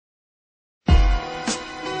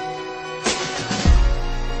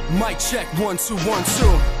Mic check, 1 2 1 2.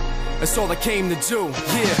 That's all I came to do,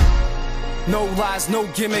 yeah. No lies, no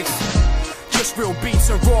gimmicks, just real beats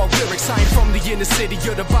and raw lyrics. I ain't from the inner city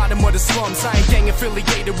or the bottom of the slums. I ain't gang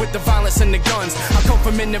affiliated with the violence and the guns. I come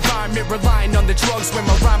from an environment relying on the drugs, where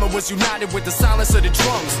my rhymer was united with the silence of the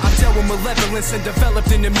drums. I dealt with malevolence and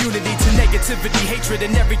developed an immunity to negativity, hatred,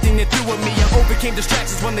 and everything that threw at me. I overcame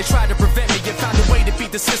distractions when they tried to prevent me, and found a way to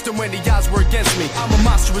beat the system when the odds were against me. I'm a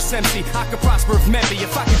monstrous MC, I could prosper if meant be,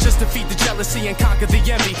 if I could just defeat the jealousy and conquer the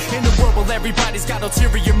envy. In a world where everybody's got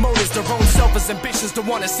ulterior motives, their own selfish ambitions, don't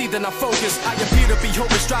wanna see that I'm focused. I appear to be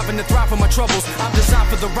hopeless, striving to thrive from my troubles. I'm designed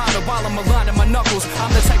for the rhyme while I'm aligning my knuckles.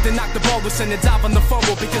 I'm the type to knock the ball loose and then dive on the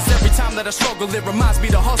fumble, because every time that I struggle it reminds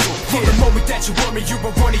me to hustle. From the moment that you were me, you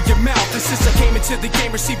were running your mouth. And since I came into the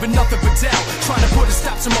game receiving nothing but doubt, trying to put a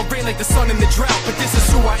stop to my reign like the sun in the drought. But this is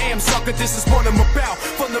who I am, sucker, this is what I'm about.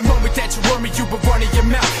 From the moment that you were me, you were running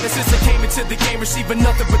your mouth. And since I came into the game receiving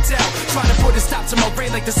nothing but doubt, trying to put a stop to my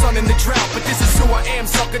reign like the sun in the drought. But this is who I am,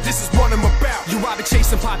 sucker, this is what I'm about. You I've been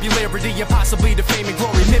chasing popularity and possibly the fame and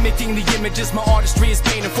glory, mimicking the images my artistry is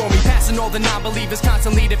painting for me, passing all the non-believers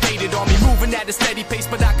constantly debated on me, moving at a steady pace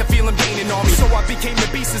but I can feel them gaining on me. So I became the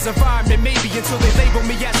beast's environment, maybe, until they label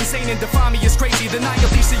me as insane and define me as crazy. Then I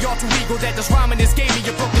unleash the alter ego that this rhyming is gave me.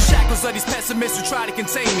 You broke the shackles of these pessimists who try to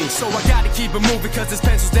contain me. So I gotta keep it moving, cause it's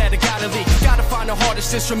pencils that I gotta leak. Gotta find the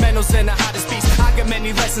hardest instrumentals and the hottest beats. I got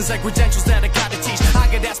many lessons and credentials that I gotta teach. I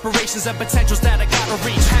got aspirations and potentials that I gotta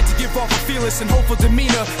reach. Had to give off a fearless and hopeful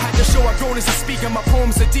demeanor, had to show I've grown as a speaker, my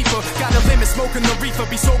poems are deeper. Gotta limit smoking the reefer,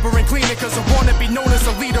 be sober and cleaner, cause I wanna be known as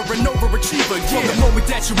a leader and overachiever, yeah. From the moment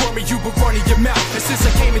that you were me, you were running your mouth. And since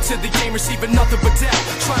I came into the game receiving nothing but doubt,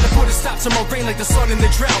 trying to put a stop to my reign like the sun in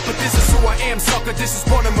the drought. But this is who I am, sucker, this is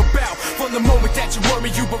what I'm about. From the moment that you were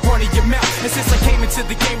me, you were running your mouth. And since I came into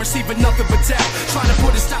the game receiving nothing but doubt, trying to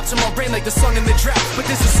put a stop to my reign like the sun in the drought. But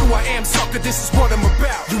this is who I am, sucker, this is what I'm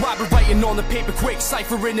about. You I've been writing on the paper quick,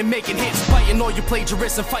 ciphering and making hits, fighting all your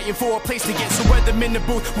plagiarists and fighting for a place to get. So whether I'm in the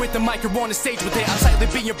booth with the mic or on the stage with it, I'll tightly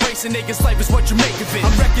be embracing niggas' life is what you make of it.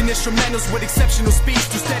 I'm wrecking instrumentals with exceptional speeds,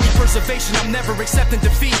 through steady preservation I'm never accepting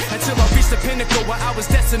defeat, until I reach the pinnacle where I was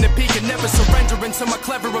destined to peak, and never surrender until my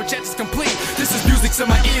clever object is complete. This is music to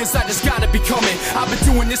my ears, I just gotta become it. I've been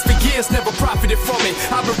doing this for years, never profited from it.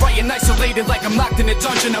 I've been writing isolated like I'm locked in a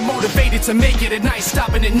dungeon. I'm motivated to make it and I ain't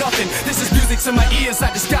stopping at nothing. This is music to my ears,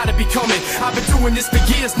 I just gotta become it. I've been doing this for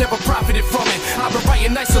years, never profited from it. I've been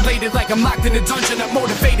writing isolated like I'm locked in a dungeon. I'm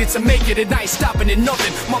motivated to make it and I ain't stopping at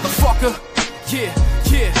nothing, motherfucker. Yeah,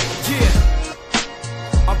 yeah,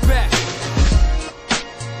 yeah. I'm back.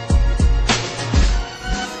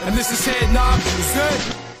 And this is Head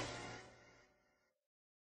Knob.